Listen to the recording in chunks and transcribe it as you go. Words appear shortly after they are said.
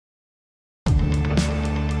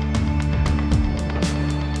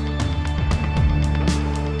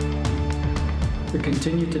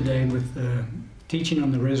continue today with the teaching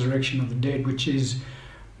on the resurrection of the dead, which is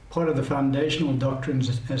part of the foundational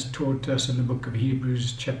doctrines as taught us in the book of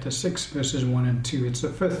Hebrews chapter 6 verses 1 and 2. It's the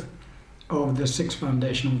fifth of the six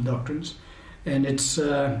foundational doctrines, and it's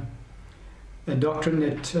a doctrine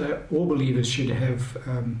that all believers should have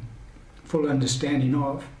full understanding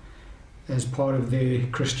of as part of their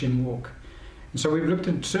Christian walk. And so we've looked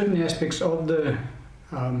at certain aspects of the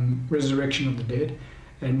resurrection of the dead,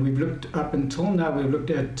 and we've looked up until now, we've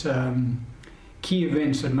looked at key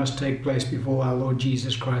events that must take place before our Lord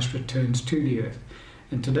Jesus Christ returns to the earth.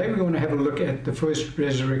 And today we want to have a look at the first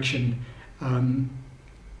resurrection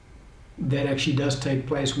that actually does take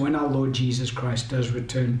place when our Lord Jesus Christ does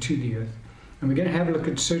return to the earth. And we're going to have a look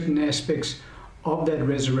at certain aspects of that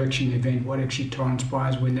resurrection event, what actually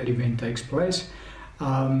transpires when that event takes place,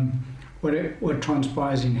 what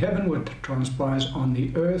transpires in heaven, what transpires on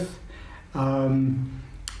the earth,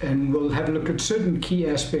 and we'll have a look at certain key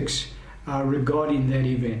aspects regarding that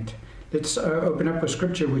event. Let's open up a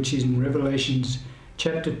scripture which is in Revelations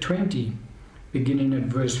chapter 20, beginning at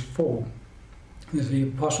verse 4. There's the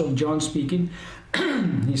Apostle John speaking.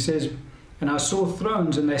 He says, "And I saw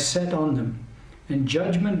thrones, and they sat on them, and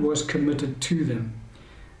judgment was committed to them.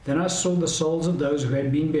 Then I saw the souls of those who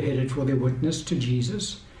had been beheaded for their witness to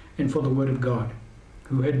Jesus and for the word of God,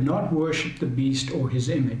 who had not worshipped the beast or his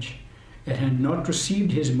image, and had not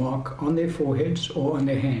received his mark on their foreheads or on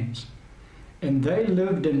their hands. And they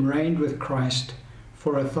lived and reigned with Christ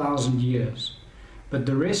for 1,000 years. But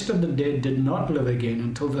the rest of the dead did not live again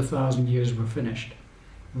until the 1,000 years were finished.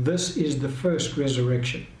 This is the first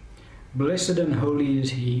resurrection. Blessed and holy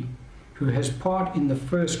is he who has part in the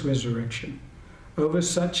first resurrection. Over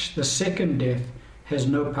such the second death has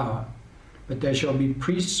no power, but they shall be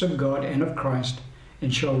priests of God and of Christ,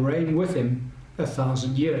 and shall reign with him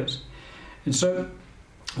 1,000 years." And so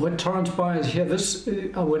what transpires here,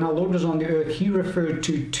 when our Lord was on the earth, he referred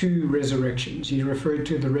to two resurrections. He referred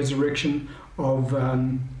to the resurrection of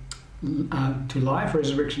to life,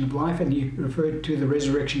 resurrection of life, and he referred to the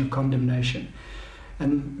resurrection of condemnation.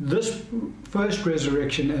 And this first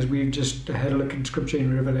resurrection, as we've just had a look at scripture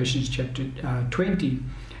in Revelation chapter 20,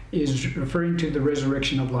 is referring to the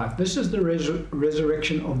resurrection of life. This is the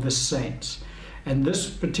resurrection of the saints. And this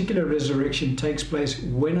particular resurrection takes place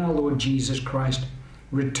when our Lord Jesus Christ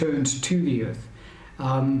returns to the earth.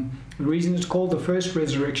 The reason it's called the first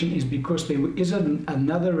resurrection is because there is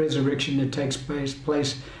another resurrection that takes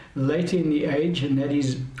place later in the age, and that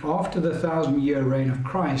is after the 1,000-year reign of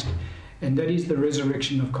Christ, and that is the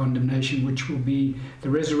resurrection of condemnation, which will be the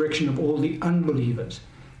resurrection of all the unbelievers.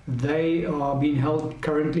 They are being held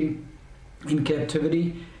currently in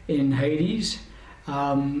captivity in Hades,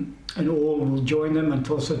 and all will join them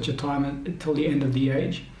until such a time, until the end of the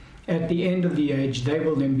age. At the end of the age, they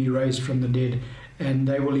will then be raised from the dead, and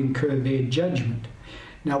they will incur their judgment.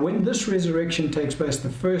 Now, when this resurrection takes place, the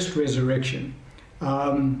first resurrection,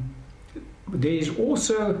 there is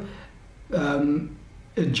also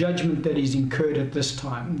a judgment that is incurred at this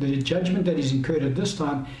time. The judgment that is incurred at this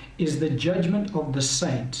time is the judgment of the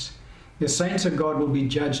saints. The saints of God will be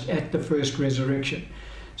judged at the first resurrection.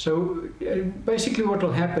 So basically what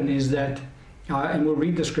will happen is that, and we'll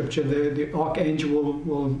read the scripture, the archangel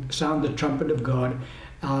will sound the trumpet of God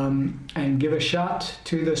and give a shout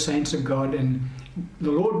to the saints of God, and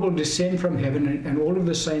the Lord will descend from heaven, and all of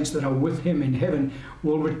the saints that are with him in heaven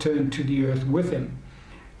will return to the earth with him.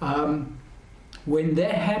 When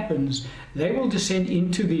that happens, they will descend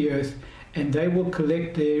into the earth, and they will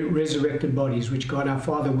collect their resurrected bodies, which God our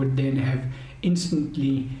Father would then have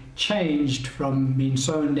instantly changed from being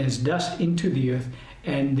sown as dust into the earth,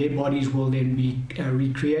 and their bodies will then be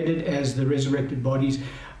recreated as the resurrected bodies,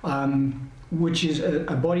 which is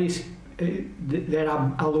a bodies that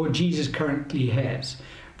our Lord Jesus currently has.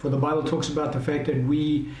 For the Bible talks about the fact that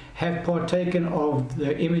we have partaken of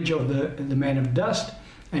the image of the man of dust,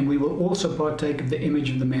 and we will also partake of the image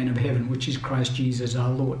of the man of heaven, which is Christ Jesus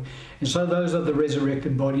our Lord. And so those are the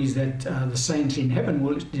resurrected bodies that the saints in heaven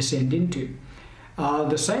will descend into.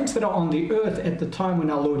 The saints that are on the earth at the time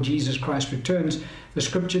when our Lord Jesus Christ returns, the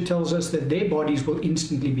scripture tells us that their bodies will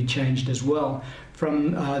instantly be changed as well,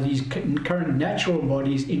 from these current natural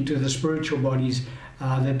bodies into the spiritual bodies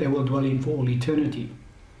that they will dwell in for all eternity.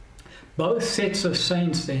 Both sets of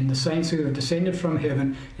saints then, the saints who have descended from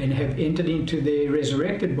heaven and have entered into their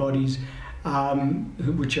resurrected bodies,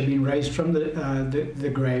 which have been raised from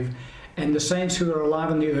the grave, and the saints who are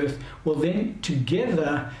alive on the earth will then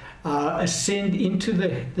together ascend into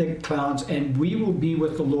the clouds, and we will be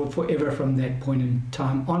with the Lord forever from that point in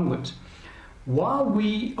time onwards. While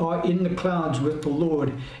we are in the clouds with the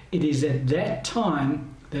Lord, it is at that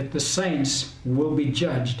time that the saints will be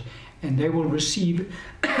judged, and they will receive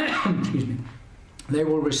excuse me, they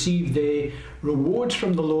will receive their rewards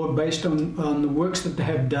from the Lord based on the works that they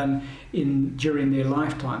have done during their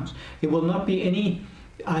lifetimes. There will not be any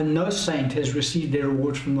no saint has received their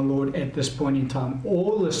rewards from the Lord at this point in time.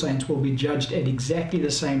 All the saints will be judged at exactly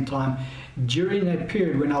the same time during that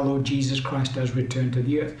period when our Lord Jesus Christ does return to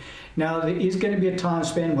the earth. Now, there is going to be a time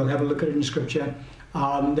span, we'll have a look at it in Scripture,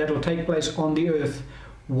 that will take place on the earth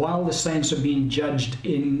while the saints are being judged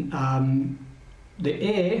in the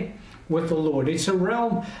air with the Lord. It's a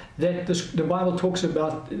realm that the Bible talks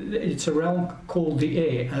about. It's a realm called the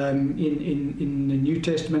air. In the New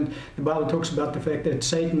Testament, the Bible talks about the fact that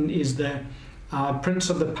Satan is the prince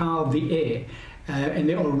of the power of the air, and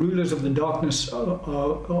there are rulers of the darkness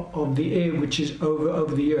of the air, which is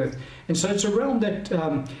over the earth. And so it's a realm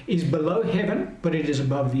that is below heaven, but it is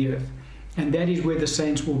above the earth. And that is where the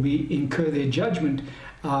saints will incur their judgment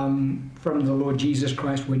from the Lord Jesus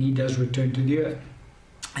Christ when he does return to the earth.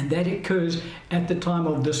 And that occurs at the time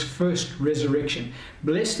of this first resurrection.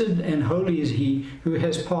 Blessed and holy is he who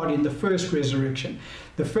has part in the first resurrection.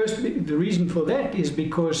 The reason for that is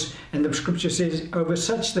because, and the scripture says, over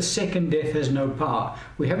such the second death has no power.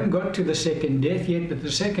 We haven't got to the second death yet, but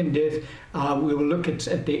the second death we will look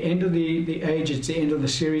at the end of the age. It's the end of the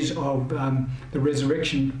series of the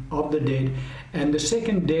resurrection of the dead. And the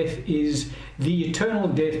second death is the eternal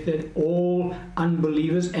death that all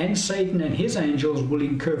unbelievers and Satan and his angels will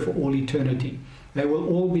incur for all eternity. They will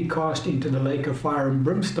all be cast into the lake of fire and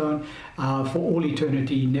brimstone for all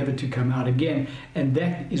eternity, never to come out again. And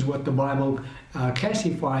that is what the Bible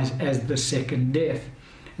classifies as the second death.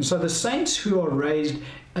 And so the saints who are raised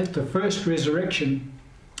at the first resurrection,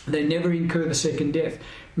 they never incur the second death.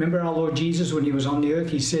 Remember our Lord Jesus, when he was on the earth,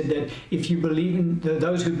 he said that if you believe in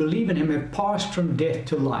those who believe in him have passed from death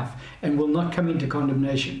to life and will not come into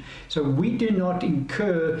condemnation. So we do not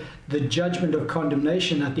incur the judgment of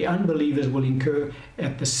condemnation that the unbelievers will incur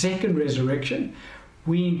at the second resurrection.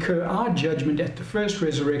 We incur our judgment at the first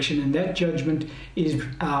resurrection, and that judgment is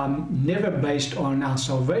never based on our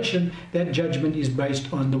salvation. That judgment is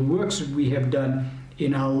based on the works that we have done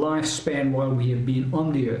in our lifespan while we have been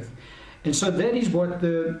on the earth. And so that is what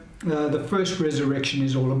the first resurrection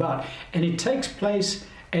is all about. And it takes place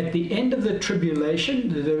at the end of the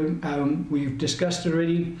tribulation. We've discussed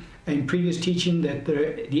already in previous teaching that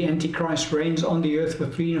the Antichrist reigns on the earth for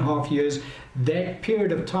 3.5 years. That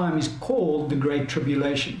period of time is called the Great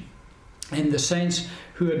Tribulation. And the saints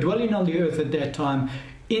who are dwelling on the earth at that time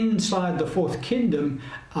inside the fourth kingdom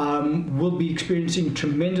will be experiencing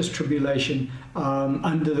tremendous tribulation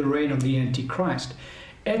under the reign of the Antichrist.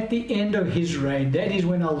 At the end of his reign, that is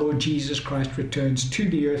when our Lord Jesus Christ returns to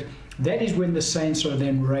the earth. That is when the saints are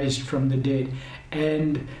then raised from the dead,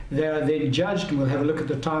 and they are then judged. And we'll have a look at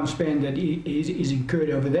the time span that is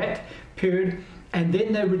incurred over that period. And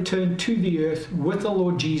then they return to the earth with the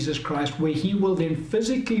Lord Jesus Christ, where he will then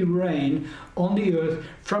physically reign on the earth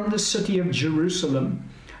from the city of Jerusalem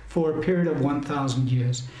for a period of 1,000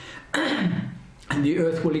 years. And the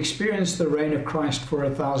earth will experience the reign of Christ for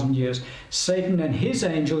 1,000 years. Satan and his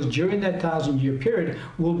angels during that 1,000-year period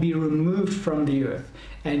will be removed from the earth.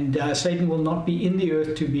 And Satan will not be in the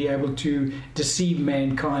earth to be able to deceive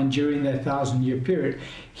mankind during that 1,000-year period.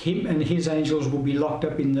 Him and his angels will be locked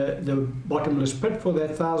up in the bottomless pit for that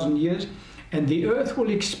 1,000 years. And the earth will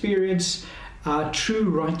experience true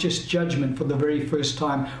righteous judgment for the very first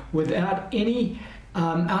time without any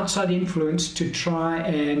outside influence to try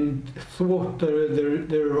and thwart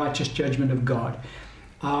the righteous judgment of God.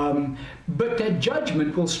 But that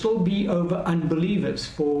judgment will still be over unbelievers,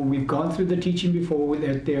 for we've gone through the teaching before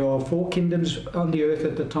that there are 4 kingdoms on the earth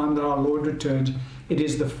at the time that our Lord returns. It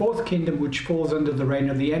is the 4th kingdom which falls under the reign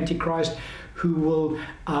of the Antichrist, who will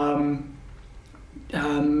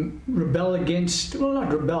rebel against, well,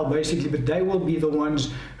 not rebel basically, but they will be the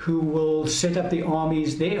ones who will set up their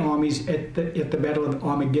armies at the Battle of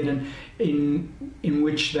Armageddon, in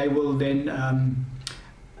which they will then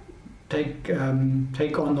take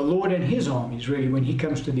on the Lord and his armies, really, when he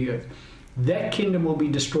comes to the earth. That kingdom will be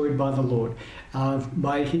destroyed by the Lord.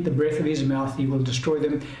 By the breath of his mouth, he will destroy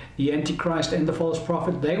them. The Antichrist and the false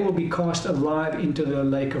prophet, they will be cast alive into the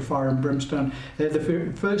lake of fire and brimstone. They're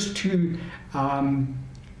the first 2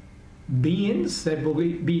 beings that will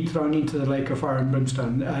be thrown into the lake of fire and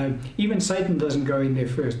brimstone. Even Satan doesn't go in there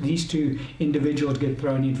first. These 2 individuals get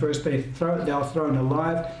thrown in first. They are thrown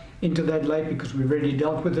alive into that lake because we've already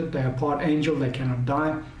dealt with it. They are part angel. They cannot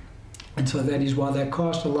die. And so that is why they're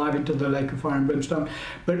cast alive into the lake of fire and brimstone.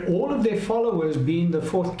 But all of their followers, being the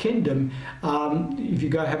fourth kingdom, if you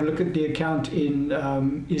go have a look at the account in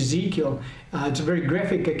Ezekiel, it's a very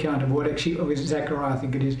graphic account of what actually, or Zechariah I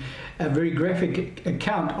think it is, a very graphic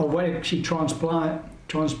account of what actually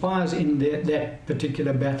transpires in that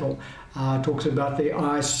particular battle. Talks about the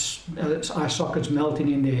eye sockets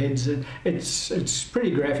melting in their heads. It's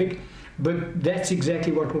pretty graphic. But that's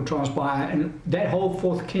exactly what will transpire, and that whole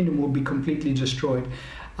fourth kingdom will be completely destroyed.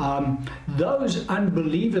 Those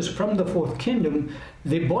unbelievers from the fourth kingdom,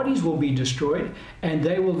 their bodies will be destroyed, and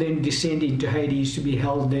they will then descend into Hades to be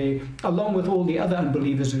held there, along with all the other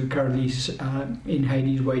unbelievers who are currently in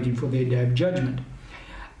Hades waiting for their day of judgment.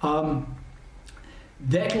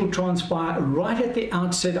 That will transpire right at the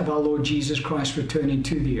outset of our Lord Jesus Christ returning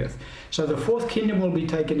to the earth. So the fourth kingdom will be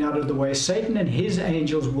taken out of the way. Satan and his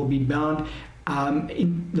angels will be bound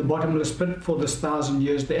in the bottomless pit for this 1,000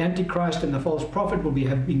 years. The Antichrist and the false prophet will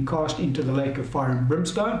have been cast into the lake of fire and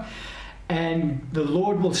brimstone. And the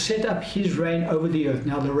Lord will set up his reign over the earth.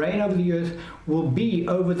 Now the reign over the earth will be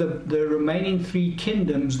over the remaining three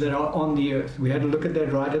kingdoms that are on the earth. We had a look at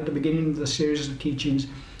that right at the beginning of the series of teachings,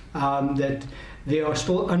 that there are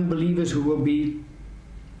still unbelievers who will be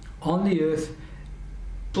on the earth,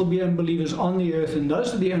 will be unbelievers on the earth, and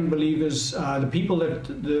those are the unbelievers, the people that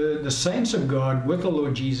the saints of God with the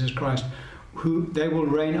Lord Jesus Christ, who they will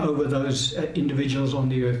reign over those individuals on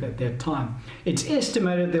the earth at that time. It's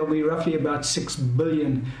estimated there will be roughly about 6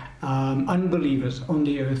 billion unbelievers on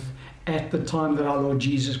the earth at the time that our Lord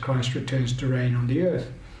Jesus Christ returns to reign on the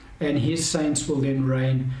earth, and his saints will then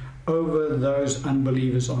reign over those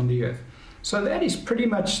unbelievers on the earth. So that is pretty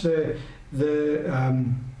much the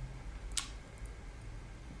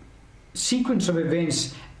sequence of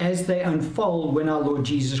events as they unfold when our Lord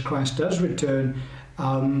Jesus Christ does return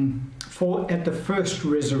at the first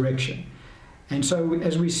resurrection. And so,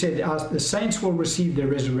 as we said, the saints will receive their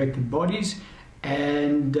resurrected bodies,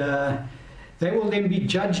 and they will then be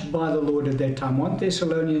judged by the Lord at that time. 1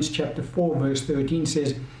 Thessalonians chapter 4 verse 13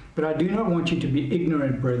 says, "But I do not want you to be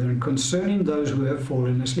ignorant, brethren, concerning those who have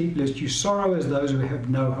fallen asleep, lest you sorrow as those who have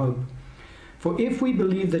no hope. For if we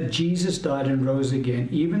believe that Jesus died and rose again,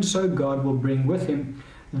 even so God will bring with him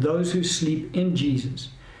those who sleep in Jesus.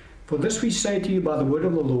 For this we say to you by the word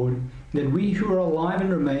of the Lord, that we who are alive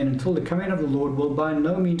and remain until the coming of the Lord will by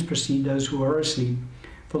no means precede those who are asleep.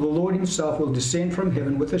 For the Lord himself will descend from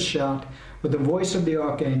heaven with a shout, with the voice of the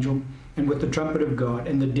archangel, and with the trumpet of God,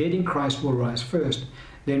 and the dead in Christ will rise first.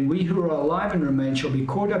 Then we who are alive and remain shall be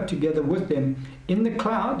caught up together with them in the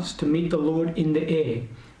clouds to meet the Lord in the air,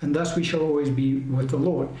 and thus we shall always be with the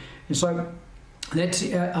Lord." And so that's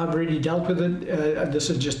I've already dealt with it.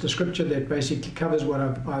 This is just the scripture that basically covers what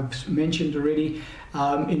I've mentioned already,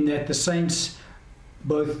 in that the saints,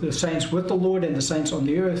 both the saints with the Lord and the saints on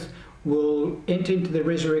the earth, will enter into their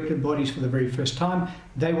resurrected bodies for the very first time.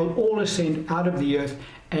 They will all ascend out of the earth,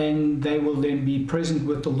 and they will then be present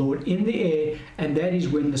with the Lord in the air, and that is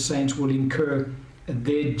when the saints will incur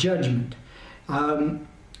their judgment.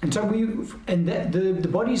 And so the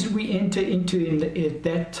bodies that we enter into at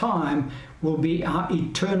that time will be our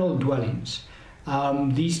eternal dwellings.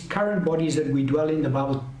 These current bodies that we dwell in, the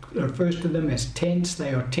Bible refers to them as tents.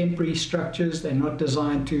 They are temporary structures. They're not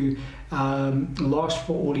designed to last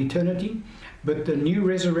for all eternity. But the new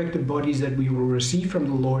resurrected bodies that we will receive from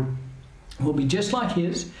the Lord will be just like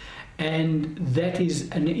his, and that is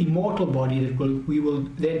an immortal body that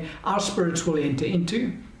then our spirits will enter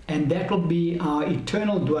into, and that will be our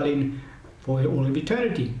eternal dwelling for all of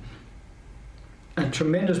eternity. A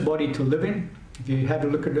tremendous body to live in. If you have a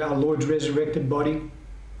look at our Lord's resurrected body,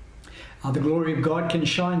 the glory of God can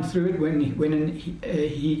shine through it when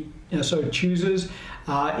he so chooses.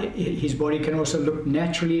 His body can also look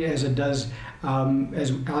naturally as it does,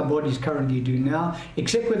 as our bodies currently do now,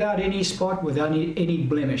 except without any spot, without any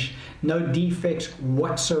blemish, no defects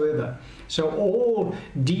whatsoever. So all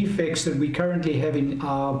defects that we currently have in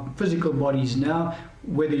our physical bodies now,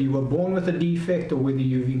 whether you were born with a defect or whether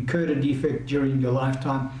you've incurred a defect during your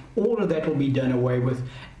lifetime, all of that will be done away with,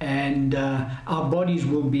 and our bodies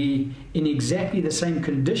will be in exactly the same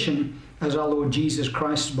condition as our Lord Jesus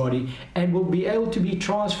Christ's body, and will be able to be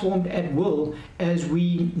transformed at will as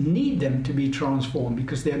we need them to be transformed,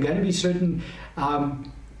 because there are going to be certain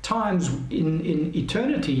times in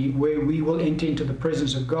eternity where we will enter into the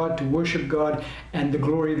presence of God to worship God, and the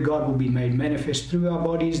glory of God will be made manifest through our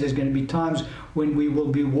bodies. There's going to be times when we will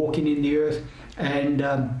be walking in the earth and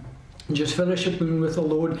just fellowshipping with the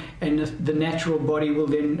Lord, and the natural body will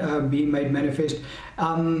then be made manifest.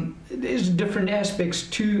 There's different aspects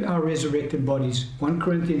to our resurrected bodies. 1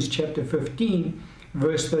 Corinthians chapter 15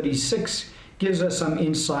 verse 36 gives us some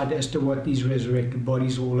insight as to what these resurrected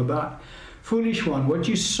bodies are all about. Foolish one, what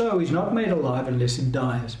you sow is not made alive unless it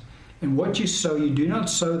dies. And what you sow, you do not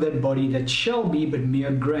sow that body that shall be, but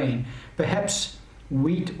mere grain, perhaps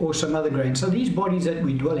wheat or some other grain. So these bodies that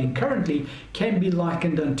we dwell in currently can be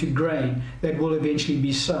likened unto grain that will eventually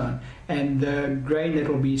be sown. And the grain that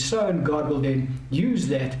will be sown, God will then use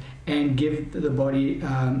that and give the body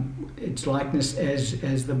its likeness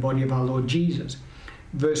as the body of our Lord Jesus.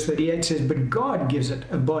 Verse 38 says, but God gives it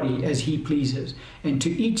a body as he pleases, and to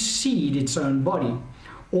each seed its own body.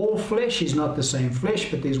 All flesh is not the same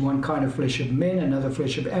flesh, but there's one kind of flesh of men, another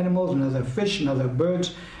flesh of animals, another fish, another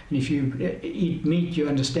birds. And if you eat meat, you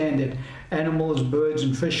understand that animals, birds,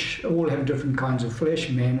 and fish all have different kinds of flesh,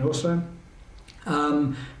 man also.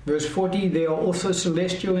 Verse 40, there are also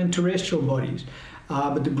celestial and terrestrial bodies.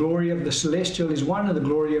 But the glory of the celestial is one, and the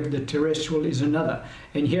glory of the terrestrial is another.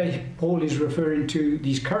 And here Paul is referring to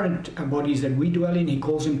these current bodies that we dwell in. He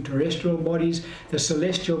calls them terrestrial bodies. The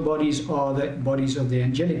celestial bodies are the bodies of the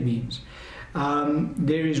angelic beings.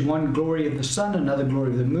 There is one glory of the sun, another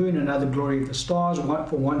glory of the moon, another glory of the stars.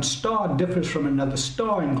 For one star differs from another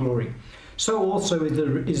star in glory. So also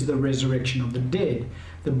is the resurrection of the dead.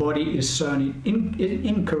 The body is sown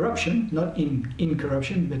in corruption, not in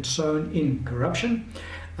incorruption, but sown in corruption.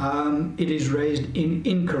 It is raised in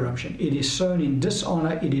incorruption. It is sown in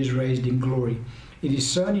dishonor. It is raised in glory. It is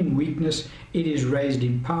sown in weakness. It is raised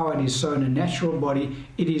in power. It is sown a natural body.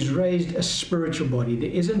 It is raised a spiritual body.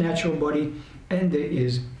 There is a natural body and there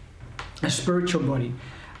is a spiritual body.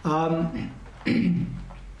 And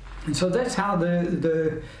so that's how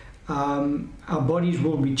our bodies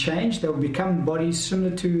will be changed. They will become bodies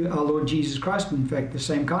similar to our Lord Jesus Christ. In fact, the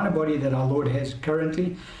same kind of body that our Lord has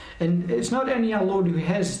currently. And it's not only our Lord who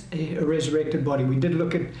has a resurrected body. We did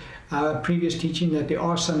look at previous teaching that there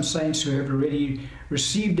are some saints who have already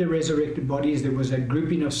received their resurrected bodies. There was a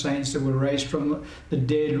grouping of saints that were raised from the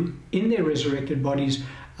dead in their resurrected bodies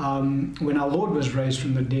when our Lord was raised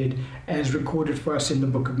from the dead, as recorded for us in the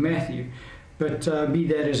book of Matthew. But be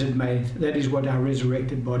that as it may, that is what our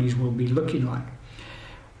resurrected bodies will be looking like.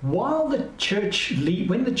 While the church,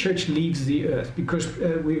 when the church leaves the earth, because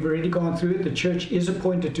we've already gone through it, the church is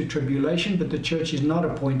appointed to tribulation, but the church is not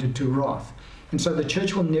appointed to wrath. And so the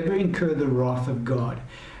church will never incur the wrath of God.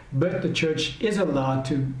 But the church is allowed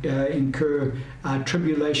to incur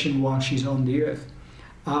tribulation while she's on the earth.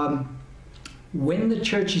 When the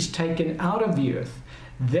church is taken out of the earth,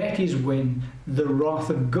 that is when the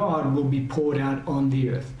wrath of God will be poured out on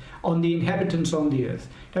the earth, on the inhabitants on the earth.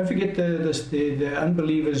 Don't forget the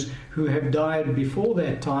unbelievers who have died before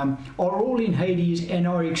that time are all in Hades and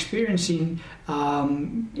are experiencing a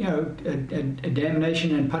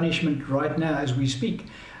damnation and punishment right now as we speak.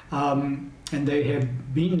 And they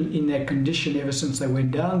have been in that condition ever since they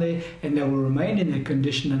went down there, and they will remain in that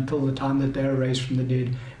condition until the time that they are raised from the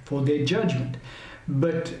dead for their judgment.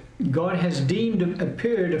 But God has deemed a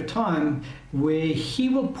period of time where he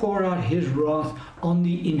will pour out his wrath on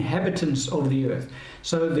the inhabitants of the earth.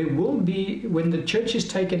 So there will be, when the church is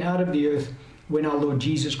taken out of the earth, when our Lord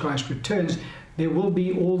Jesus Christ returns, there will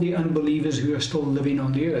be all the unbelievers who are still living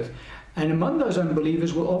on the earth. And among those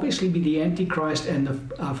unbelievers will obviously be the Antichrist and the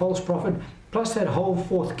false prophet, plus that whole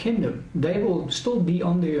fourth kingdom. They will still be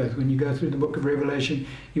on the earth. When you go through the book of Revelation,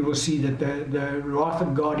 you will see that the wrath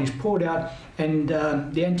of God is poured out, and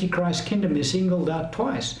the Antichrist kingdom is singled out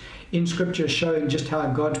twice in Scripture, showing just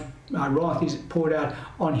how God's wrath is poured out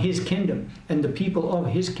on his kingdom and the people of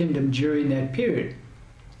his kingdom during that period.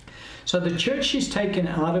 So the church is taken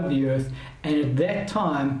out of the earth, and at that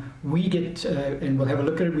time we get, and we'll have a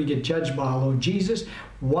look at it, we get judged by our Lord Jesus.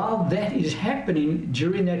 While that is happening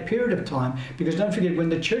during that period of time, because don't forget, when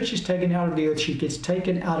the church is taken out of the earth, she gets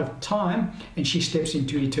taken out of time and she steps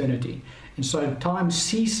into eternity. And so time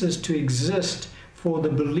ceases to exist for the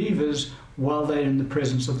believers while they're in the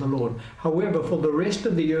presence of the Lord. However, for the rest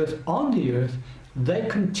of the earth on the earth, they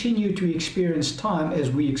continue to experience time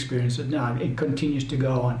as we experience it now. It continues to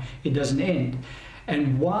go on. It doesn't end.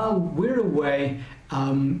 And while we're away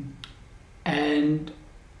and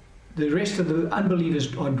the rest of the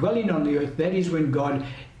unbelievers are dwelling on the earth, that is when God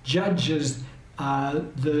judges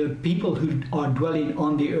the people who are dwelling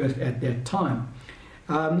on the earth at that time.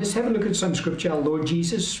 Let's have a look at some scripture. Our Lord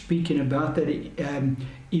Jesus speaking about that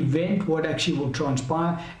event, what actually will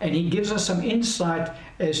transpire, and he gives us some insight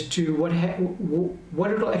as to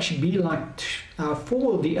what it'll actually be like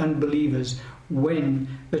for the unbelievers when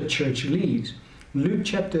the church leaves. Luke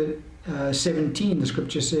chapter 17, the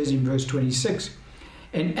scripture says in verse 26,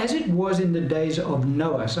 and as it was in the days of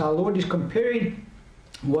Noah. So our Lord is comparing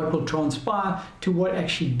what will transpire to what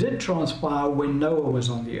actually did transpire when Noah was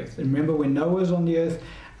on the earth. And remember, when Noah was on the earth,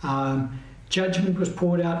 judgment was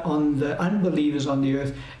poured out on the unbelievers on the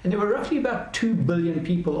earth, and there were roughly about 2 billion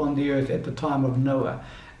people on the earth at the time of Noah.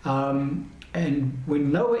 And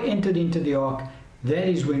when Noah entered into the ark, that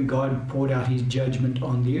is when God poured out his judgment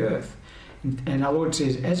on the earth. And our Lord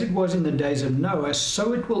says, as it was in the days of Noah,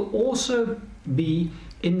 so it will also be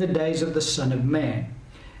in the days of the Son of Man.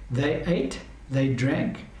 They ate, they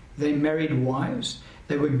drank, they married wives,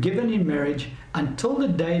 they were given in marriage until the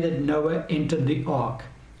day that Noah entered the ark,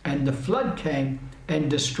 and the flood came and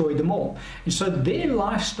destroyed them all. And so their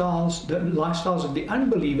lifestyles, the lifestyles of the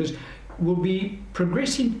unbelievers, will be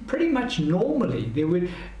progressing pretty much normally. They would,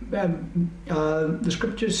 the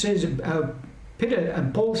scripture says,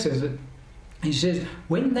 Paul says it. He says,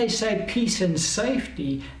 when they say peace and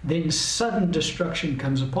safety, then sudden destruction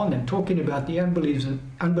comes upon them, talking about the unbelievers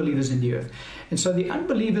in the earth. And so the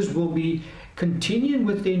unbelievers will be continuing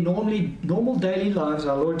with their normal daily lives.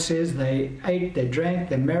 Our Lord says they ate, they drank,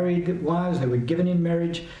 they married wives, they were given in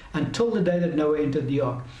marriage until the day that Noah entered the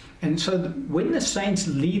ark. And so when the saints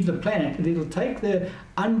leave the planet, it'll take the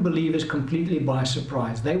unbelievers completely by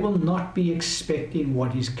surprise. They will not be expecting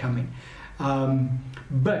what is coming.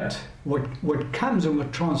 But what comes and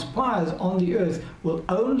what transpires on the earth will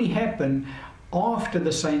only happen after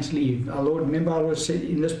the saints leave. Our Lord, remember our Lord said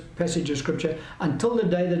in this passage of scripture, until the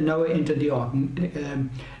day that Noah entered the ark.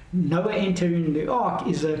 Noah entering the ark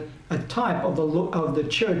is a type of the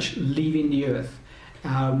church leaving the earth.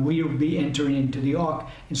 We'll be entering into the ark,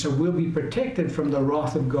 and so we'll be protected from the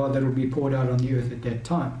wrath of God that will be poured out on the earth at that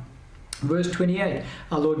time. Verse 28,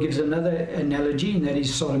 our Lord gives another analogy, and that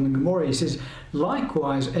is Sodom and Gomorrah. He says,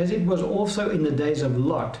 likewise, as it was also in the days of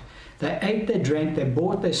Lot, they ate, they drank, they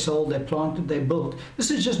bought, they sold, they planted, they built.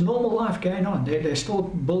 This is just normal life going on. They're still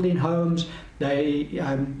building homes. They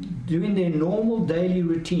doing their normal daily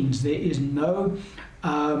routines. There is no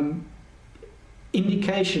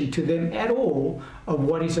indication to them at all of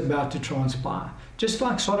what is about to transpire. Just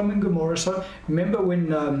like Sodom and Gomorrah. So remember when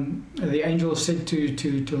the angel said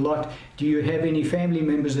to Lot, do you have any family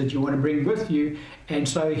members that you want to bring with you? And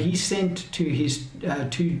so he sent to his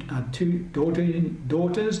two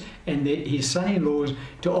daughters and his son-in-laws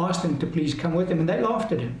to ask them to please come with him. And they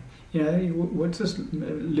laughed at him. You know, what's this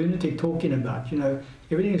lunatic talking about? You know,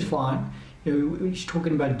 everything is fine. You know, he's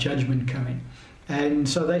talking about judgment coming. And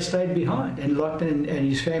so they stayed behind, and Lot and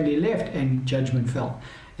his family left, and judgment fell.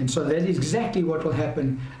 And so that is exactly what will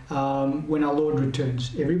happen when our Lord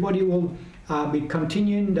returns. Everybody will be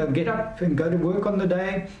continuing. They'll get up and go to work on the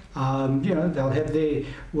day. You know, they'll have their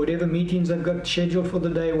whatever meetings they've got scheduled for the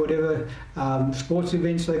day, whatever sports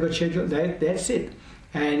events they've got scheduled. That's it.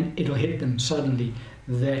 And it'll hit them suddenly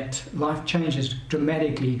that life changes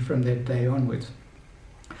dramatically from that day onwards.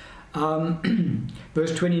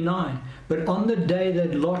 Verse 29, but on the day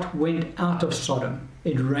that Lot went out of Sodom,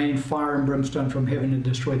 it rained fire and brimstone from heaven and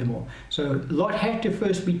destroyed them all. So Lot had to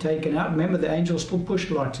first be taken out. Remember, the angel still pushed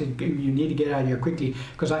Lot, said, you need to get out of here quickly,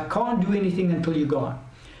 because I can't do anything until you're gone.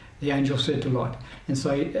 The angel said to Lot. And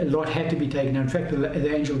so Lot had to be taken out. In fact,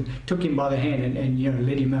 the angel took him by the hand and you know,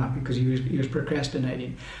 let him out because he was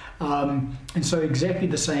procrastinating. And so exactly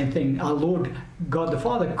the same thing. Our Lord God the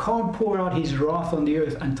Father can't pour out his wrath on the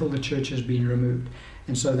earth until the church has been removed.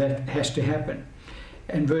 And so that has to happen.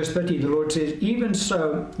 And verse 30, the Lord says, even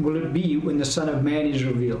so will it be when the Son of Man is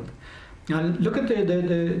revealed. Now look at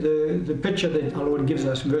the picture that our Lord gives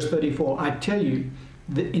us in verse 34. I tell you,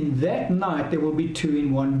 in that night there will be two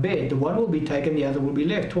in one bed. The one will be taken, the other will be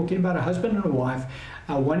left. Talking about a husband and a wife.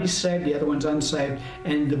 One is saved, the other one's unsaved.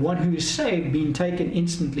 And the one who is saved being taken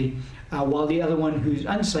instantly, while the other one who's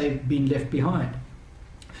unsaved being left behind.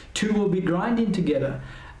 Two will be grinding together.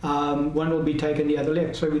 One will be taken, the other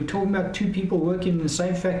left. So we're talking about two people working in the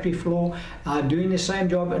same factory floor, doing the same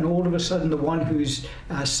job, and all of a sudden the one who's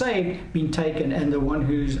saved being taken and the one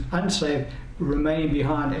who's unsaved remaining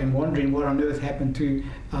behind and wondering what on earth happened to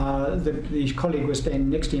his colleague was standing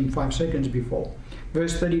next to him 5 seconds before.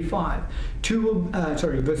 Verse 35,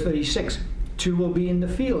 verse 36, two will be in the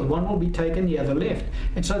field, one will be taken, the other left.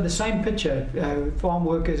 And so the same picture, farm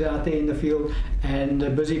workers out there in the field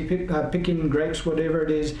and busy picking grapes, whatever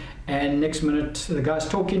it is, and next minute the guy's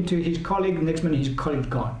talking to his colleague, next minute his colleague's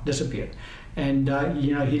gone, disappeared. And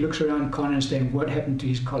you know, he looks around, can't understand what happened to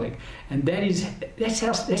his colleague. And that's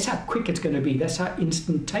how quick it's going to be. That's how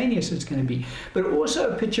instantaneous it's going to be. But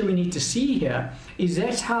also a picture we need to see here is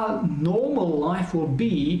that's how normal life will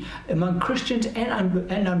be among Christians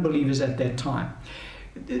and unbelievers at that time.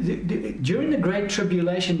 during the Great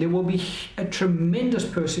Tribulation, there will be a tremendous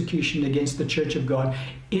persecution against the Church of God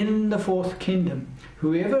in the fourth kingdom.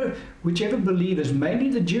 Whichever believers, mainly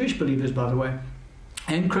the Jewish believers, by the way,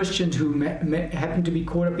 and Christians who happen to be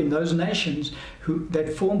caught up in those nations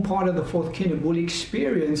that form part of the fourth kingdom, will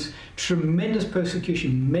experience tremendous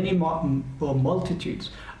persecution. Many multitudes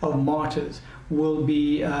of martyrs will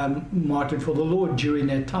be martyred for the Lord during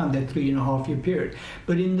that time, that 3.5 year period.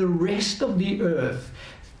 But in the rest of the earth,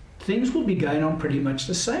 things will be going on pretty much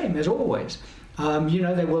the same as always.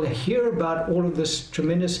 They will hear about all of this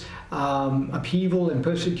tremendous upheaval and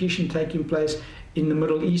persecution taking place in the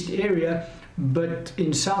Middle East area. But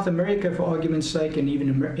in South America, for argument's sake, and even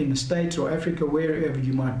in the States or Africa, wherever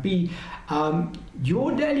you might be,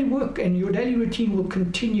 your daily work and your daily routine will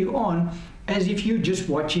continue on as if you're just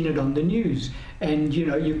watching it on the news. And,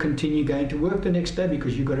 you continue going to work the next day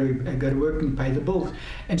because you've got to go to work and pay the bills.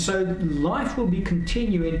 And so life will be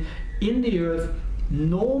continuing in the earth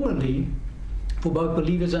normally for both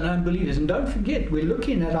believers and unbelievers. And don't forget, we're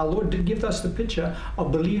looking at, our Lord did give us the picture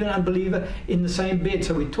of believer and unbeliever in the same bed.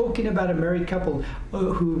 So we're talking about a married couple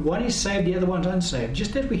who one is saved, the other one's unsaved.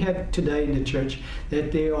 Just as we have today in the church,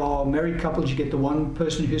 that there are married couples, you get the one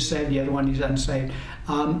person who's saved, the other one is unsaved.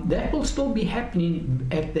 That will still be happening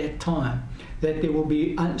at that time, that there will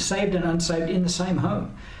be saved and unsaved in the same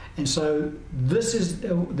home. And so this is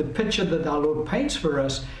the picture that our Lord paints for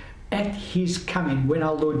us at his coming, when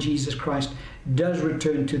our Lord Jesus Christ does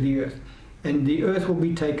return to the earth. And the earth will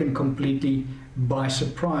be taken completely by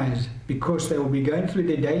surprise, because they will be going through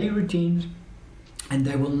their daily routines and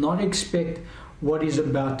they will not expect what is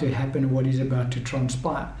about to happen, what is about to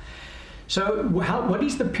transpire. So what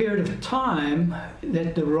is the period of time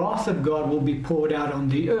that the wrath of God will be poured out on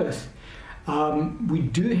the earth? We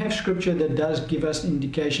do have scripture that does give us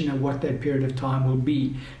indication of what that period of time will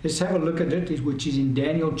be. Let's have a look at it, which is in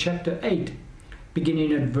Daniel chapter 8,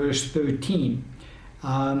 beginning at verse 13.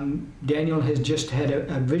 Daniel has just had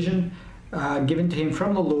a vision given to him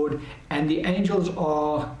from the Lord, and the angels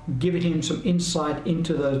are giving him some insight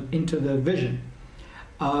into the vision.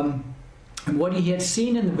 And what he had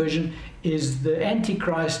seen in the vision is the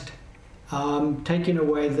Antichrist taking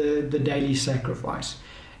away the daily sacrifice.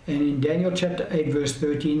 And in Daniel chapter 8, verse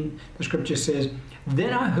 13, the scripture says,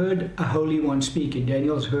 "Then I heard a holy one speaking."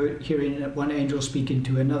 Daniel's hearing one angel speaking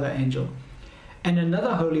to another angel. "And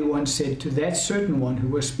another holy one said to that certain one who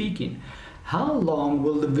was speaking, 'How long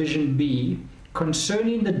will the vision be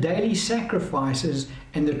concerning the daily sacrifices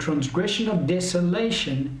and the transgression of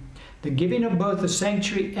desolation, the giving of both the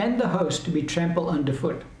sanctuary and the host to be trampled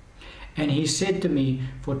underfoot?' And he said to me,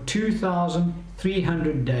 'For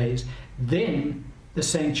 2,300 days, then the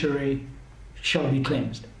sanctuary shall be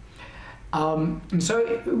cleansed.'" And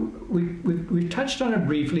so we've touched on it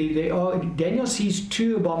briefly. Daniel sees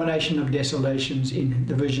two abomination of desolations in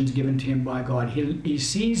the visions given to him by God. He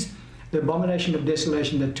sees the abomination of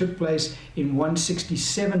desolation that took place in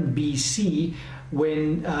 167 BC,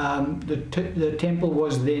 when the temple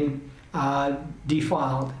was then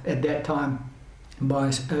defiled at that time by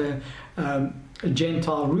a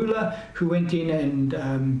Gentile ruler who went in and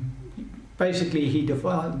basically he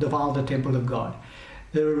defiled the temple of God.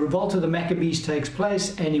 The revolt of the Maccabees takes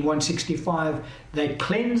place, and in 165 they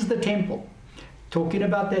cleanse the temple. Talking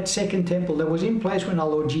about that second temple that was in place when our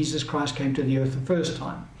Lord Jesus Christ came to the earth the first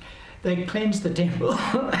time. They cleansed the temple.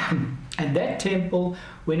 And that temple,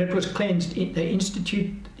 when it was cleansed, they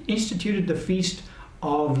instituted the Feast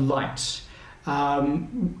of Lights,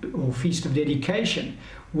 or Feast of Dedication,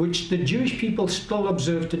 which the Jewish people still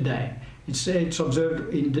observe today. It's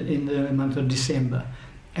observed in the month of December.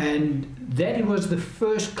 And that was the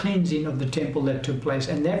first cleansing of the temple that took place.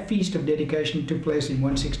 And that Feast of Dedication took place in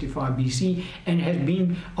 165 BC and has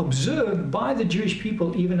been observed by the Jewish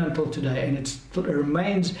people even until today. And it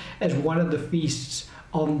remains as one of the feasts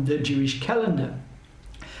on the Jewish calendar.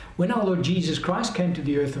 When our Lord Jesus Christ came to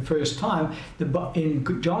the earth the first time, in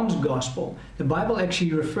John's Gospel, the Bible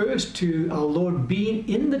actually refers to our Lord being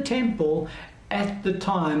in the temple at the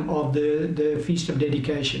time of the Feast of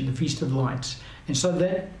Dedication, the Feast of Lights. And so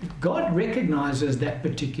that God recognizes that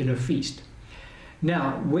particular feast.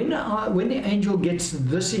 Now, when the angel gives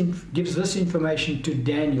this information to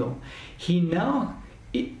Daniel, he now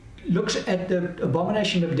looks at the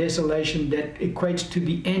abomination of desolation that equates to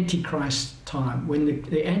the Antichrist time, when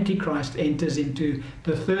the Antichrist enters into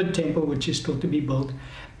the third temple, which is still to be built,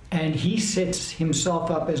 and he sets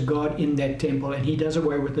himself up as God in that temple, and he does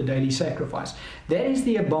away with the daily sacrifice. That is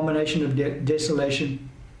the abomination of desolation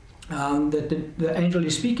that the angel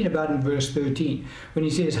is speaking about in verse 13, when he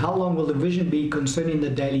says, how long will the vision be concerning the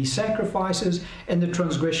daily sacrifices and the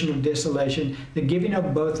transgression of desolation, the giving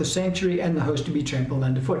of both the sanctuary and the host to be trampled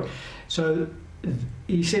underfoot? So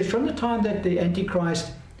he says, from the time that the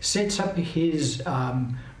Antichrist sets up his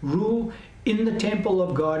rule in the temple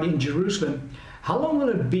of God in Jerusalem, how long will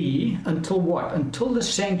it be until what? Until the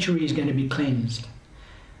sanctuary is going to be cleansed.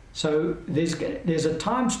 So there's a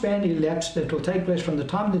time span elapsed that will take place from the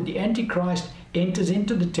time that the Antichrist enters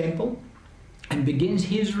into the temple and begins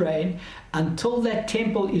his reign until that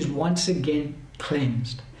temple is once again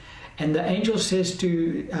cleansed. And the angel says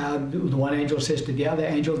to, the one angel says to the other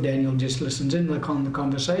angel, Daniel just listens in the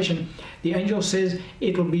conversation, the angel says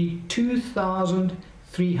it'll be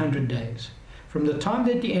 2,300 days. From the time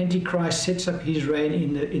that the Antichrist sets up his reign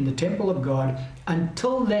in the temple of God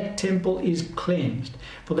until that temple is cleansed.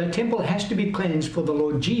 For that temple has to be cleansed for the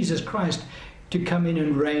Lord Jesus Christ to come in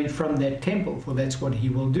and reign from that temple, for that's what he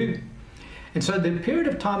will do. And so the period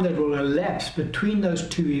of time that will elapse between those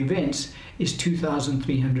two events is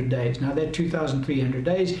 2,300 days. Now that 2,300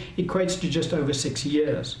 days equates to just over 6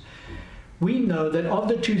 years. We know that of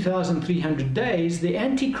the 2,300 days, the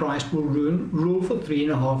Antichrist will rule for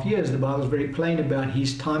 3.5 years. The Bible is very plain about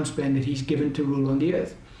his time span that he's given to rule on the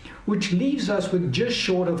earth, which leaves us with just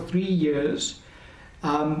short of 3 years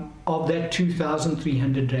of that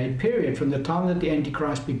 2,300 day period, from the time that the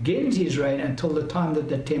Antichrist begins his reign until the time that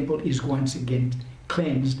the temple is once again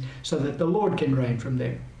cleansed, so that the Lord can reign from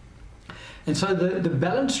there. And so the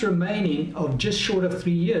balance remaining of just short of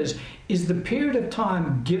 3 years is the period of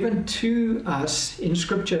time given to us in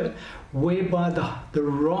Scripture whereby the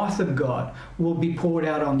wrath of God will be poured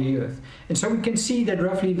out on the earth. And so we can see that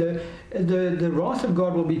roughly the wrath of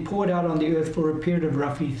God will be poured out on the earth for a period of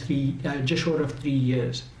roughly just short of 3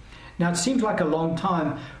 years. Now it seems like a long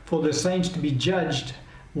time for the saints to be judged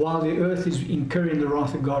while the earth is incurring the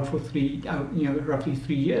wrath of God for roughly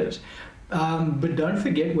 3 years. But don't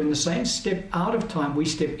forget, when the saints step out of time, we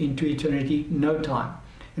step into eternity, no time.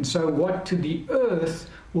 And so what to the earth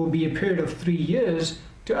will be a period of 3 years,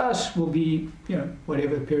 to us will be,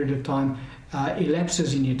 whatever period of time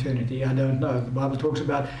elapses in eternity. I don't know. The Bible talks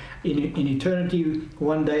about in eternity,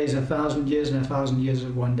 1 day is 1,000 years and 1,000 years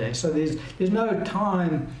is 1 day. So there's no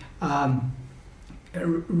time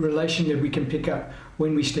relation that we can pick up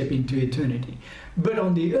when we step into eternity. But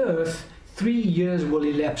on the earth, 3 years will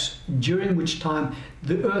elapse, during which time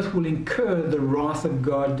the earth will incur the wrath of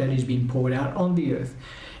God that is being poured out on the earth.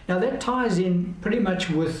 Now that ties in pretty much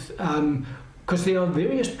with, because there are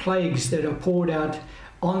various plagues that are poured out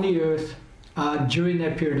on the earth during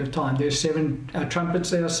that period of time. There's 7 trumpets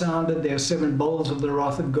that are sounded, there are 7 bowls of the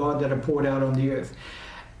wrath of God that are poured out on the earth.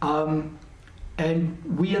 And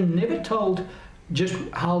we are never told just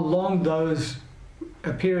how long those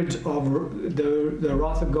periods of the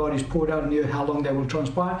wrath of God is poured out on the earth, how long they will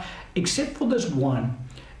transpire, except for this one.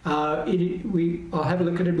 I'll have a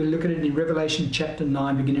look at it. We'll look at it in Revelation chapter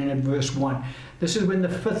 9, beginning at verse 1. This is when the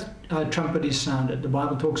 5th trumpet is sounded. The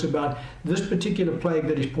Bible talks about this particular plague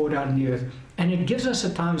that is poured out on the earth, and it gives us a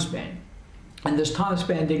time span. And this time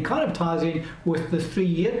span then kind of ties in with the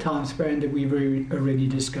 3-year time span that we've already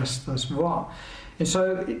discussed thus far. And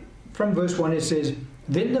so from verse 1 it says,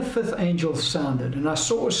 "Then the 5th angel sounded, and I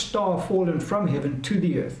saw a star fallen from heaven to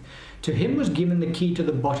the earth. To him was given the key to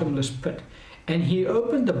the bottomless pit. And he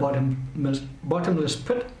opened the bottomless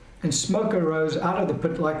pit, and smoke arose out of the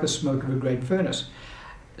pit like the smoke of a great furnace.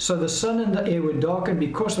 So the sun and the air were darkened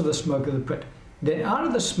because of the smoke of the pit. Then out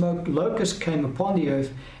of the smoke locusts came upon the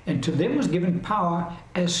earth, and to them was given power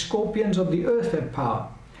as scorpions of the earth have power.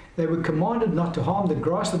 They were commanded not to harm the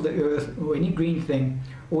grass of the earth or any green thing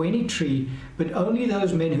or any tree, but only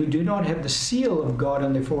those men who do not have the seal of God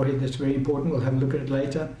on their forehead." That's very important. We'll have a look at it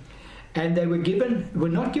later. "And they were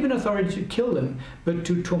not given authority to kill them, but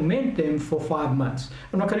to torment them for 5 months."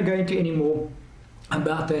 I'm not going to go into any more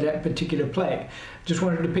about that particular plague. Just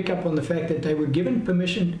wanted to pick up on the fact that they were given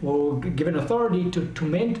permission or given authority to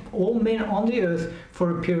torment all men on the earth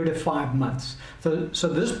for a period of 5 months. So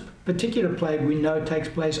this particular plague we know takes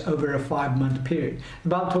place over a 5-month period. The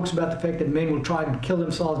Bible talks about the fact that men will try and kill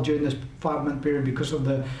themselves during this 5-month period because of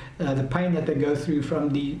the pain that they go through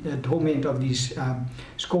from the torment of these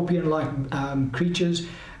scorpion-like creatures,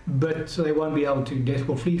 but so they won't be able to, death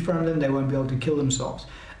will flee from them, they won't be able to kill themselves.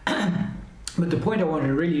 But the point I want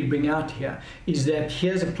to really bring out here is that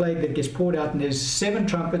here's a plague that gets poured out, and there's 7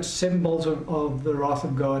 trumpets, 7 bowls of the wrath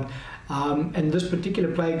of God, and this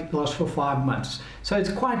particular plague lasts for 5 months. So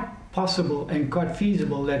it's quite possible and quite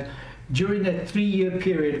feasible that during that 3-year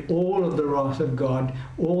period, all of the wrath of God,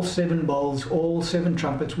 all 7 bowls, all 7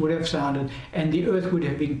 trumpets would have sounded, and the earth would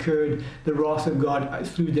have incurred the wrath of God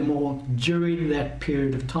through them all during that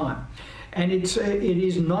period of time. And it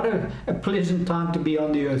is not a pleasant time to be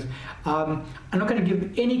on the earth. I'm not going to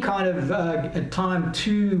give any kind of a time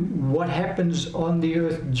to what happens on the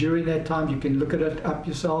earth during that time. You can look at it up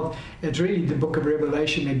yourself. It's really the book of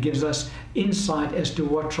Revelation that gives us insight as to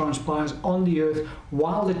what transpires on the earth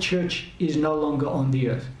while the church is no longer on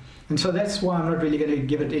the earth. And so that's why I'm not really going to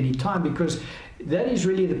give it any time, because that is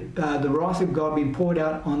really the wrath of God being poured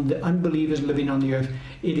out on the unbelievers living on the earth.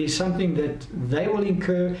 It is something that they will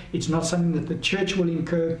incur. It's not something that the church will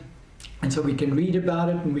incur. And so we can read about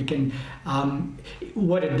it, and we can.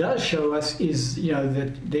 What it does show us is,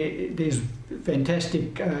 that there's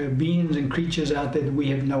fantastic beings and creatures out there that we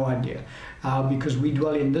have no idea, because we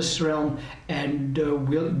dwell in this realm, and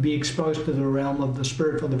we'll be exposed to the realm of the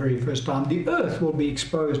spirit for the very first time. The earth will be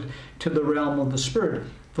exposed to the realm of the spirit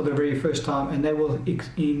for the very first time, and they will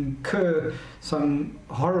incur some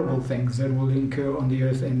horrible things that will incur on the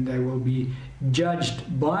earth, and they will be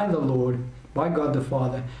judged by the Lord, by God the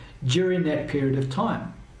Father, during that period of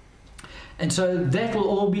time. And so that will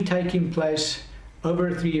all be taking place over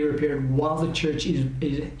a 3-year period while the church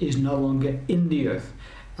is no longer in the earth.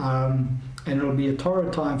 And it'll be a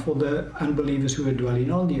torrid time for the unbelievers who are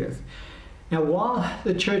dwelling on the earth. Now, while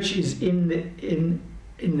the church is in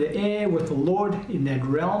the air with the Lord, in that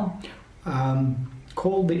realm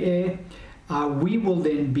called the air, we will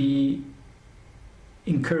then be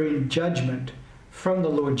incurring judgment from the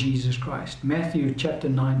Lord Jesus Christ. Matthew chapter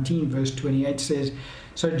 19 verse 28 says,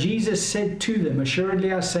 "So Jesus said to them,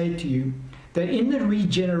 Assuredly I say to you, that in the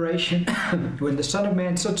regeneration, when the Son of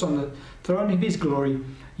Man sits on the throne of his glory,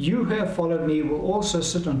 you who have followed me will also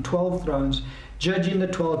sit on 12 thrones, judging the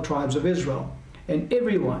 12 tribes of Israel. And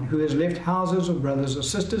everyone who has left houses or brothers or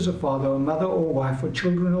sisters or father or mother or wife or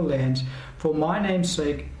children or lands for my name's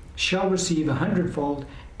sake shall receive 100-fold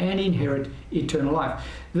and inherit eternal life."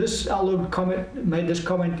 Our Lord made this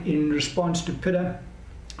comment in response to Peter,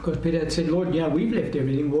 because Peter had said, "Lord, we've left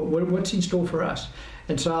everything. What's in store for us?"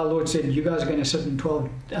 And so our Lord said, "You guys are going to sit in 12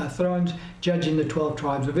 thrones, judging the 12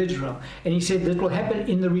 tribes of Israel." And he said that will happen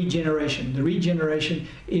in the regeneration. The regeneration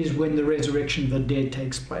is when the resurrection of the dead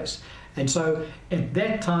takes place. And so at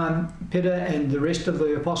that time, Peter and the rest of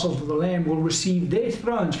the apostles of the Lamb will receive their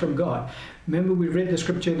thrones from God. Remember, we read the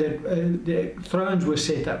scripture that the thrones were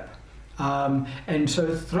set up. And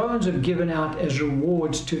so thrones are given out as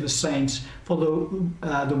rewards to the saints for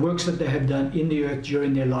the works that they have done in the earth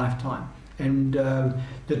during their lifetime. And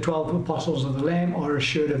the 12 apostles of the Lamb are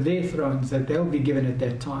assured of their thrones that they'll be given at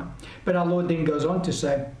that time. But our Lord then goes on to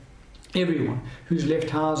say, everyone who's left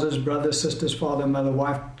houses, brothers, sisters, father, mother,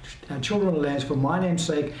 wife, children, or lands for my name's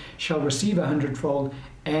sake shall receive 100-fold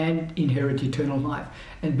and inherit eternal life.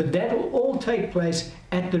 But that will all take place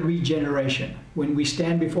at the regeneration, when we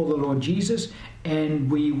stand before the Lord Jesus,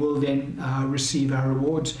 and we will then receive our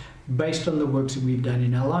rewards based on the works that we've done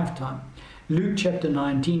in our lifetime. Luke chapter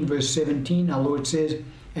 19 verse 17, our Lord says,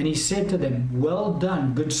 "And he said to them, Well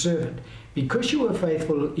done, good servant, because you were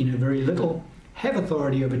faithful in a very little, have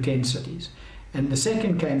authority over 10 cities. And the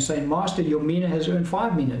second came, saying, Master, your mina has earned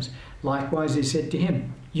 5 minas. Likewise he said to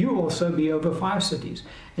him, You also be over 5 cities.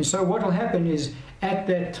 And so what will happen is, at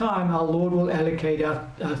that time, our Lord will allocate our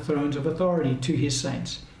thrones of authority to his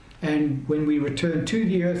saints. And when we return to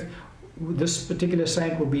the earth, this particular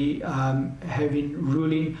saint will be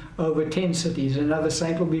ruling over 10 cities. Another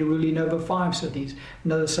saint will be ruling over 5 cities.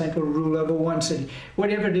 Another saint will rule over 1 city.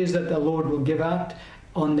 Whatever it is that the Lord will give out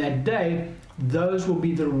on that day, those will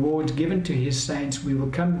be the rewards given to his saints. We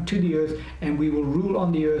will come to the earth, and we will rule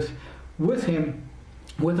on the earth with him,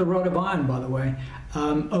 with a rod of iron, by the way,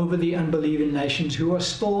 over the unbelieving nations who are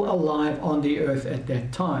still alive on the earth at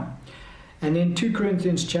that time. And then 2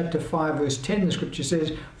 Corinthians chapter 5 verse 10, the scripture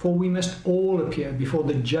says, For we must all appear before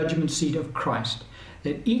the judgment seat of Christ,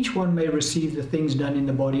 that each one may receive the things done in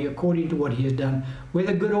the body according to what he has done,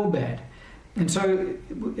 whether good or bad. And so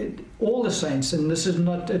all the saints, and this is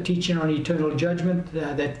not a teaching on eternal judgment,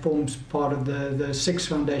 that forms part of the 6th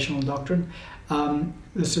foundational doctrine.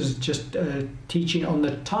 This is just teaching on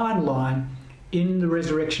the timeline in the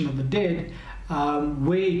resurrection of the dead,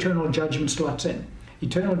 where eternal judgment slots in.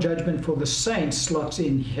 Eternal judgment for the saints slots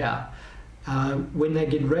in here. When they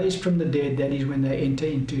get raised from the dead, that is when they enter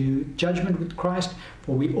into judgment with Christ.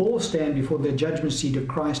 For we all stand before the judgment seat of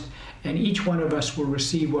Christ, and each one of us will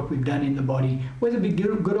receive what we've done in the body, whether it be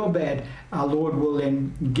good or bad. Our Lord will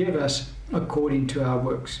then give us according to our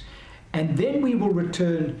works. And then we will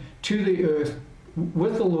return to the earth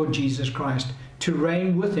with the Lord Jesus Christ to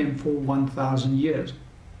reign with him for 1,000 years.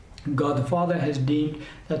 God the Father has deemed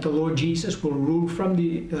that the Lord Jesus will rule from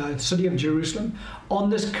the city of Jerusalem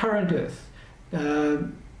on this current earth.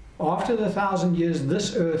 After the 1,000 years,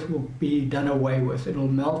 this earth will be done away with. It will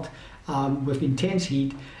melt with intense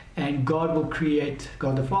heat, and God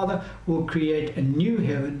the Father will create a new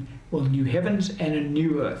heaven, new heavens and a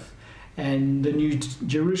new earth. And the new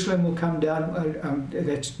Jerusalem will come down.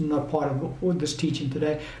 That's not part of this teaching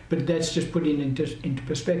today, but that's just putting into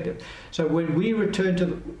perspective. So when we return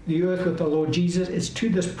to the earth with the Lord Jesus, it's to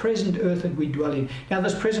this present earth that we dwell in. Now,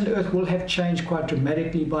 this present earth will have changed quite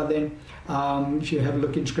dramatically by then. If you have a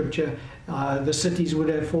look in Scripture, the cities would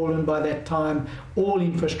have fallen by that time. All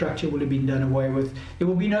infrastructure would have been done away with. There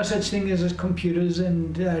will be no such thing as computers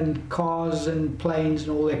and cars and planes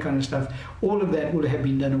and all that kind of stuff. All of that would have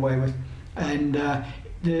been done away with. And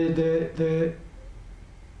the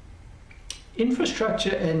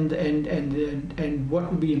infrastructure and what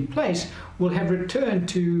will be in place will have returned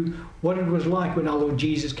to what it was like when our Lord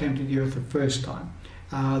Jesus came to the earth the first time.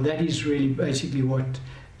 That is really basically what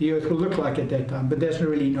the earth will look like at that time, but that's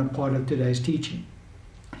really not part of today's teaching.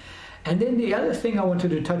 And then the other thing I wanted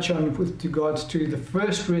to touch on with regards to the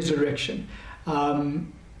first resurrection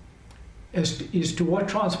is to what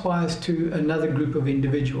transpires to another group of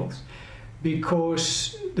individuals.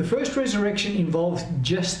 Because the first resurrection involves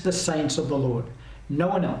just the saints of the Lord. No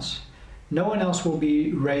one else. No one else will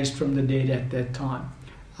be raised from the dead at that time.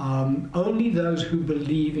 Only those who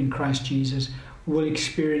believe in Christ Jesus will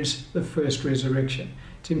experience the first resurrection.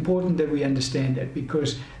 It's important that we understand that,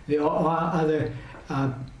 because there are other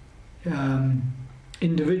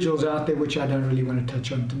individuals out there which I don't really want to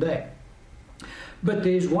touch on today. But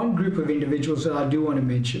there's one group of individuals that I do want to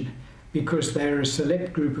mention, because they're a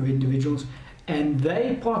select group of individuals, and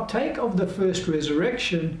they partake of the first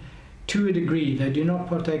resurrection to a degree. They do not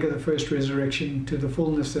partake of the first resurrection to the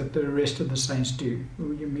fullness that the rest of the saints do.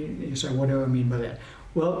 You say, what do I mean by that?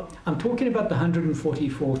 Well, I'm talking about the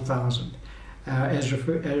 144,000 as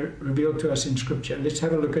revealed to us in Scripture. Let's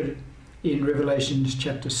have a look at it in Revelation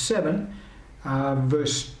chapter 7,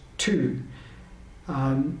 verse 2.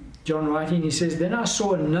 John writing, he says, "Then I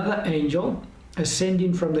saw another angel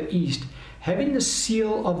ascending from the east, having the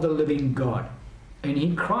seal of the living God. And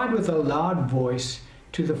he cried with a loud voice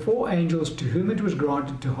to the four angels to whom it was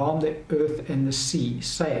granted to harm the earth and the sea,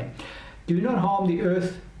 saying, Do not harm the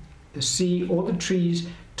earth, the sea, or the trees,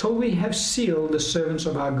 till we have sealed the servants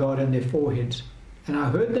of our God on their foreheads. And I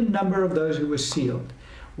heard the number of those who were sealed.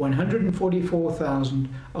 144,000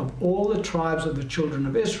 of all the tribes of the children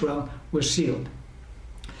of Israel were sealed."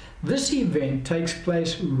 This event takes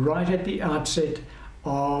place right at the outset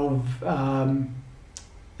of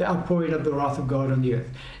the outpouring of the wrath of God on the earth.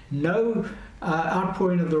 No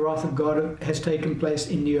outpouring of the wrath of God has taken place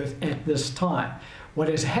in the earth at this time. What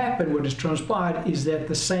has happened, what has transpired, is that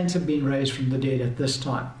the saints have been raised from the dead at this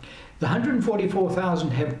time. The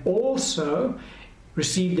 144,000 have also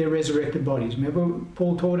received their resurrected bodies. Remember,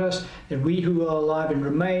 Paul taught us that we who are alive and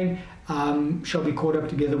remain shall be caught up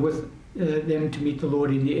together with them to meet the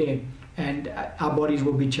Lord in the air, and our bodies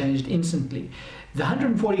will be changed instantly. The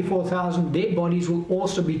 144,000, their bodies will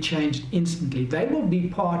also be changed instantly. They will be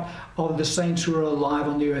part of the saints who are alive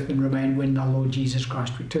on the earth and remain when our Lord Jesus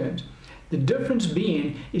Christ returns. The difference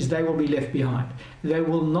being is they will be left behind. They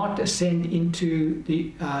will not ascend into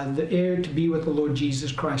the air to be with the Lord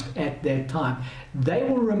Jesus Christ at that time. They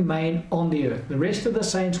will remain on the earth. The rest of the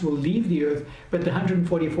saints will leave the earth, but the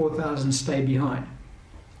 144,000 stay behind.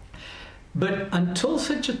 But until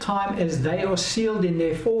such a time as they are sealed in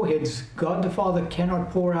their foreheads, God the Father cannot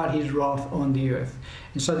pour out his wrath on the earth.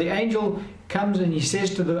 And so the angel comes and he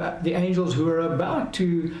says to the angels who are about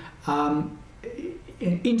to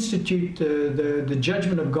institute the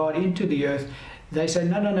judgment of God into the earth, they say,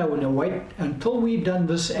 no, wait, until we've done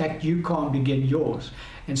this act, you can't begin yours.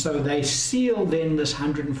 And so they seal then this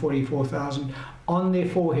 144,000 on their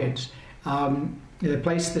foreheads. They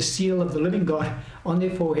place the seal of the living God on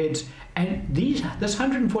their foreheads. And this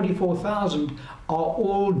 144,000 are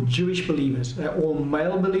all Jewish believers. They're all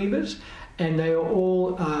male believers, and they are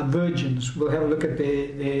all virgins. We'll have a look at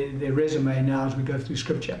their resume now as we go through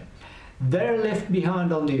Scripture. They're left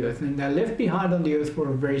behind on the earth, and they're left behind on the earth for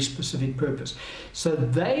a very specific purpose. So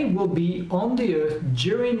they will be on the earth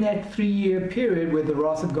during that 3-year period where the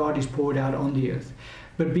wrath of God is poured out on the earth.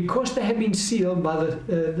 But because they have been sealed by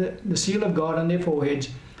the seal of God on their foreheads,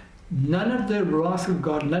 none of the wrath of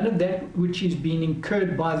God, none of that which is being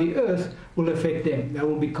incurred by the earth will affect them. They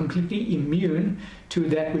will be completely immune to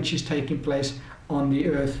that which is taking place on the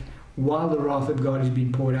earth while the wrath of God is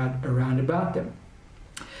being poured out around about them.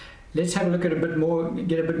 Let's have a look at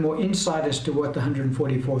get a bit more insight as to what the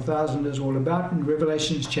 144,000 is all about in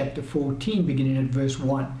Revelation chapter 14, beginning at verse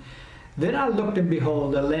 1. Then I looked, and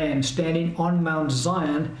behold, a Lamb standing on Mount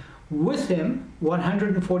Zion, with him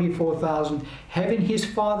 144,000, having his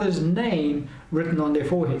Father's name written on their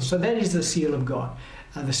foreheads. So that is the seal of God.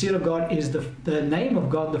 The seal of God is the name of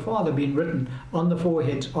God the Father being written on the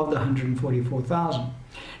foreheads of the 144,000.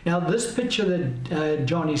 Now this picture that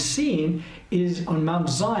John is seeing is on Mount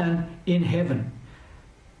Zion in heaven.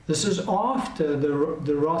 This is after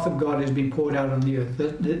the wrath of God has been poured out on the earth.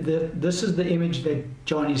 This is the image that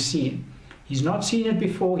John is seeing. He's not seen it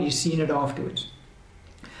before, he's seen it afterwards.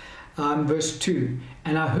 Verse 2,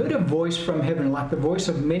 and I heard a voice from heaven, like the voice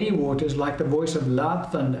of many waters, like the voice of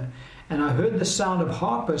loud thunder. And I heard the sound of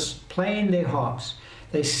harpists playing their harps.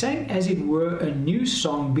 They sang as it were a new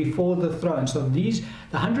song before the throne. So the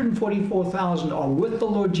 144,000 are with the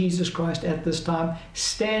Lord Jesus Christ at this time,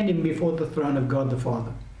 standing before the throne of God the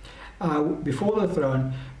Father. Before the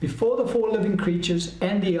throne, before the four living creatures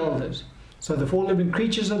and the elders. So the four living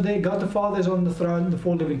creatures are there, God the Father is on the throne, the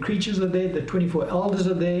four living creatures are there, the 24 elders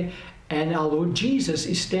are there, and our Lord Jesus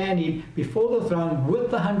is standing before the throne with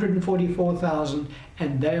the 144,000,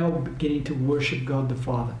 and they are beginning to worship God the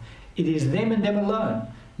Father. It is them and them alone.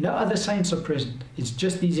 No other saints are present. It's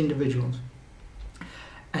just these individuals.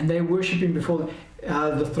 And they're worshiping before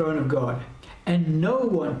the throne of God. And no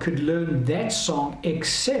one could learn that song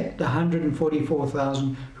except the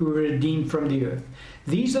 144,000 who were redeemed from the earth.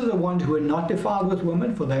 These are the ones who are not defiled with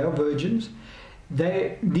women, for they are virgins.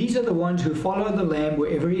 These are the ones who follow the Lamb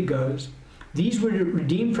wherever he goes. These were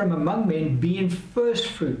redeemed from among men, being first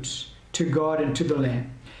fruits to God and to the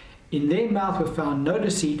Lamb. In their mouth were found no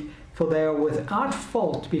deceit, for they are without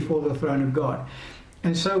fault before the throne of God.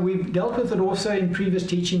 And so we've dealt with it also in previous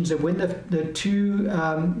teachings, that when the two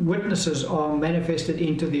witnesses are manifested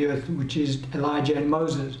into the earth, which is Elijah and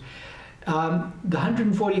Moses, the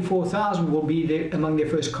 144,000 will be there among their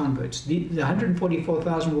first converts. The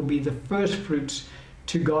 144,000 will be the first fruits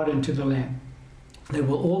to God and to the Lamb. They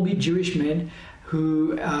will all be Jewish men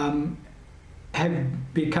who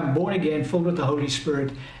have become born again, filled with the Holy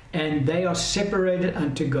Spirit, and they are separated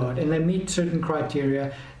unto God, and they meet certain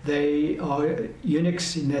criteria. They are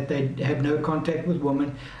eunuchs in that they have no contact with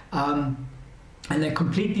women, and they're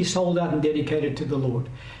completely sold out and dedicated to the Lord.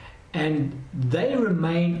 And they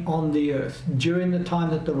remain on the earth during the time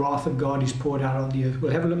that the wrath of God is poured out on the earth.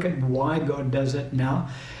 We'll have a look at why God does it now.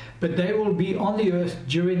 But they will be on the earth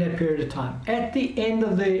during that period of time. At the end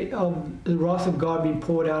of the wrath of God being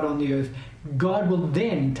poured out on the earth, God will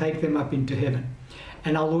then take them up into heaven.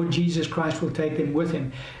 And our Lord Jesus Christ will take them with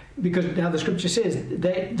him. Because now the scripture says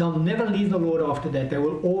they'll never leave the Lord after that. They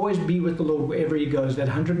will always be with the Lord wherever he goes. That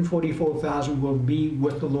 144,000 will be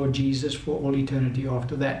with the Lord Jesus for all eternity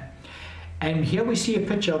after that. And here we see a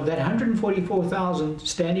picture of that 144,000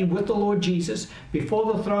 standing with the Lord Jesus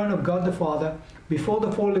before the throne of God the Father, before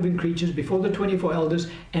the four living creatures, before the 24 elders,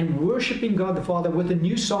 and worshiping God the Father with a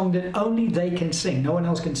new song that only they can sing. No one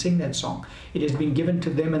else can sing that song. It has been given to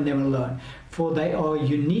them and them alone. For they are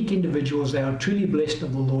unique individuals. They are truly blessed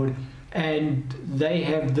of the Lord. And they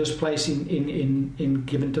have this place in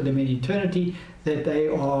given to them in eternity, that they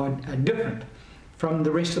are different from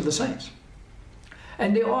the rest of the saints.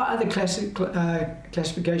 And there are other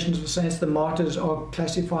classifications of saints. The martyrs are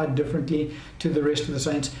classified differently to the rest of the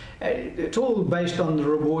saints. It's all based on the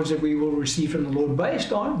rewards that we will receive from the Lord,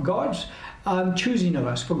 based on God's choosing of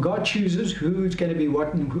us. For God chooses who's going to be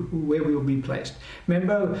what and where we will be placed.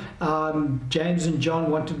 Remember, James and John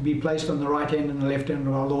wanted to be placed on the right hand and the left hand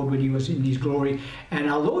of our Lord when he was in his glory. And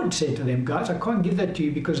our Lord said to them, guys, I can't give that to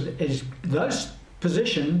you, because those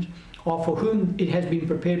positions or for whom it has been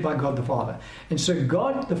prepared by God the Father. And so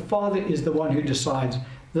God the Father is the one who decides,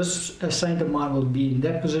 this saint of mine will be in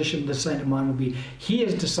that position, this saint of mine will be. He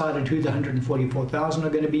has decided who the 144,000 are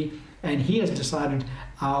going to be, and he has decided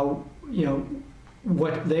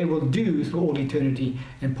what they will do through all eternity.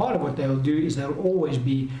 And part of what they will do is they'll always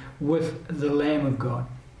be with the Lamb of God.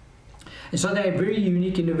 And so they are very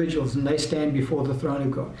unique individuals, and they stand before the throne of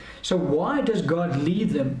God. So why does God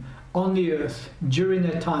leave them on the earth during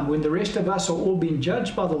that time when the rest of us are all being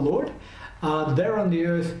judged by the Lord? They're on the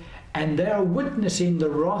earth, and they're witnessing the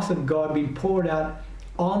wrath of God being poured out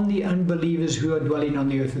on the unbelievers who are dwelling on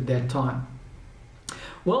the earth at that time.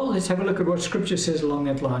 Well, let's have a look at what Scripture says along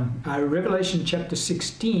that line. Revelation chapter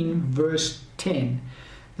 16, verse 10.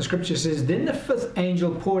 The Scripture says, Then the fifth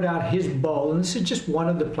angel poured out his bowl, and this is just one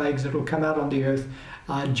of the plagues that will come out on the earth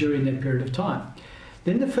during that period of time.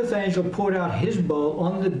 Then the fifth angel poured out his bowl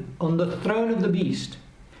on the throne of the beast,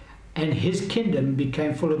 and his kingdom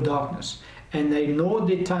became full of darkness. and they gnawed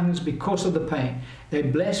their tongues because of the pain. They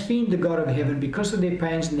blasphemed the God of heaven because of their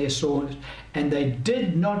pains and their sores, and they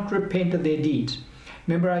did not repent of their deeds.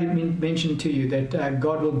 Remember, I mentioned to you that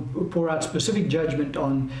God will pour out specific judgment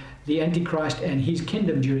on the Antichrist and his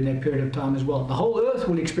kingdom during that period of time as well. The whole earth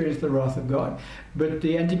will experience the wrath of God, but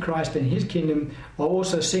the Antichrist and his kingdom are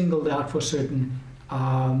also singled out for certain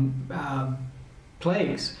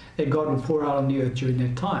plagues that God will pour out on the earth during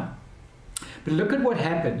that time. But look at what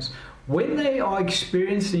happens when they are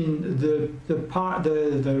experiencing the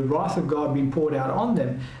wrath of God being poured out on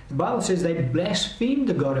them. The Bible says they blasphemed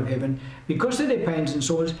the God of heaven because of their pains and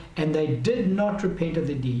sores, and they did not repent of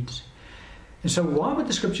their deeds. And so why would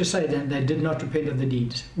the scripture say that they did not repent of the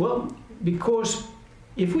deeds? Well, because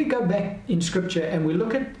if we go back in scripture and we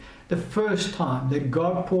look at the first time that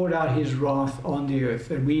God poured out his wrath on the earth,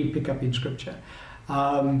 that we pick up in scripture,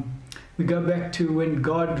 we go back to when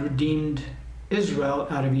God redeemed Israel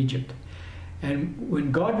out of Egypt. And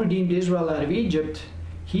when God redeemed Israel out of Egypt,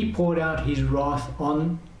 he poured out his wrath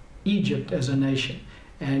on Egypt as a nation.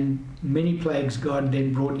 And many plagues God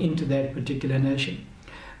then brought into that particular nation.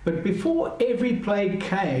 But before every plague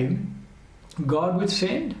came, God would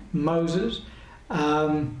send Moses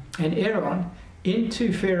and Aaron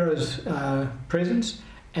into Pharaoh's presence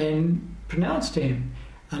and pronounce to him,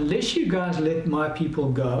 unless you guys let my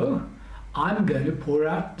people go, I'm going to pour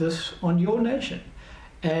out this on your nation.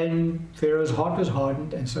 And Pharaoh's heart was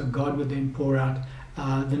hardened, and so God would then pour out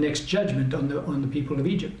the next judgment on the people of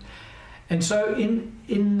Egypt. And so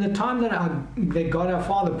in the time that God our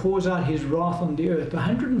Father pours out his wrath on the earth,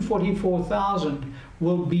 144,000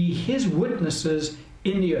 will be his witnesses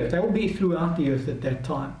in the earth. They will be throughout the earth at that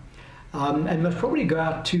time. And must probably go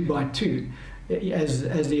out 2 by 2,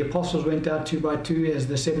 as the apostles went out 2 by 2, as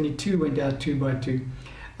the 72 went out 2 by 2.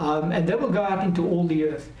 And they will go out into all the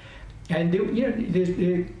earth. And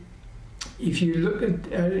if you look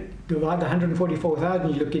at divide the 144,000,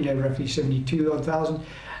 you're looking at roughly 72,000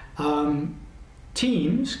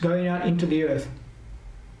 teams going out into the earth.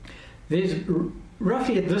 There's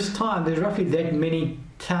roughly at this time, there's roughly that many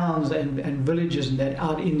towns and villages and that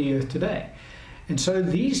out in the earth today. And so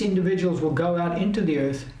these individuals will go out into the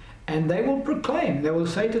earth and they will proclaim, they will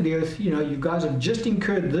say to the earth, you guys have just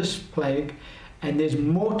incurred this plague, and there's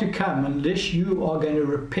more to come unless you are going to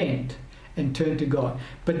repent and turn to God.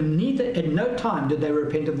 But at no time did they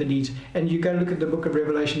repent of the deeds. And you go look at the book of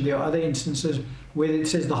Revelation, there are other instances where it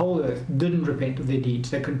says the whole earth didn't repent of their deeds.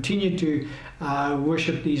 They continued to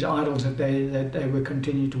worship these idols that they were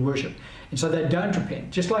continuing to worship. And so they don't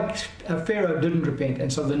repent. Just like Pharaoh didn't repent,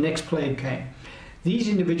 and so the next plague came. These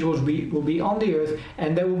individuals will be on the earth,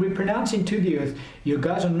 and they will be pronouncing to the earth, you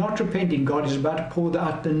guys are not repenting. God is about to pour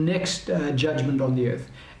out the next judgment on the earth.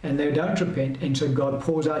 And they don't repent, and so God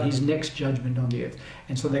pours out his next judgment on the earth.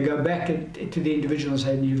 And so they go back to the individual and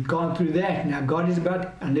say, you've gone through that. Now God is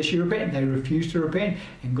about, unless you repent, they refuse to repent,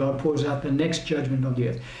 and God pours out the next judgment on the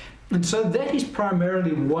earth. And so that is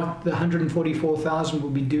primarily what the 144,000 will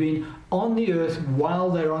be doing on the earth while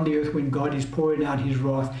they're on the earth when God is pouring out his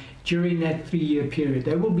wrath during that 3-year period.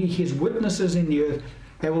 They will be his witnesses in the earth.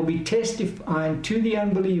 They will be testifying to the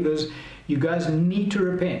unbelievers, you guys need to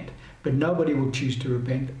repent. But nobody will choose to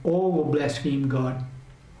repent. All will blaspheme God,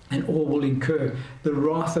 and all will incur the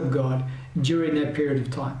wrath of God during that period of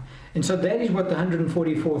time. And so that is what the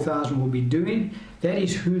 144,000 will be doing. That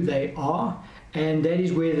is who they are. And that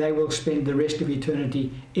is where they will spend the rest of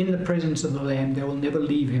eternity in the presence of the Lamb. They will never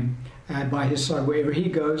leave him by his side. Wherever he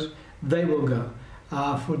goes, they will go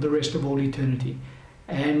for the rest of all eternity.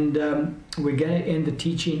 And we're going to end the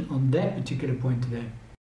teaching on that particular point today.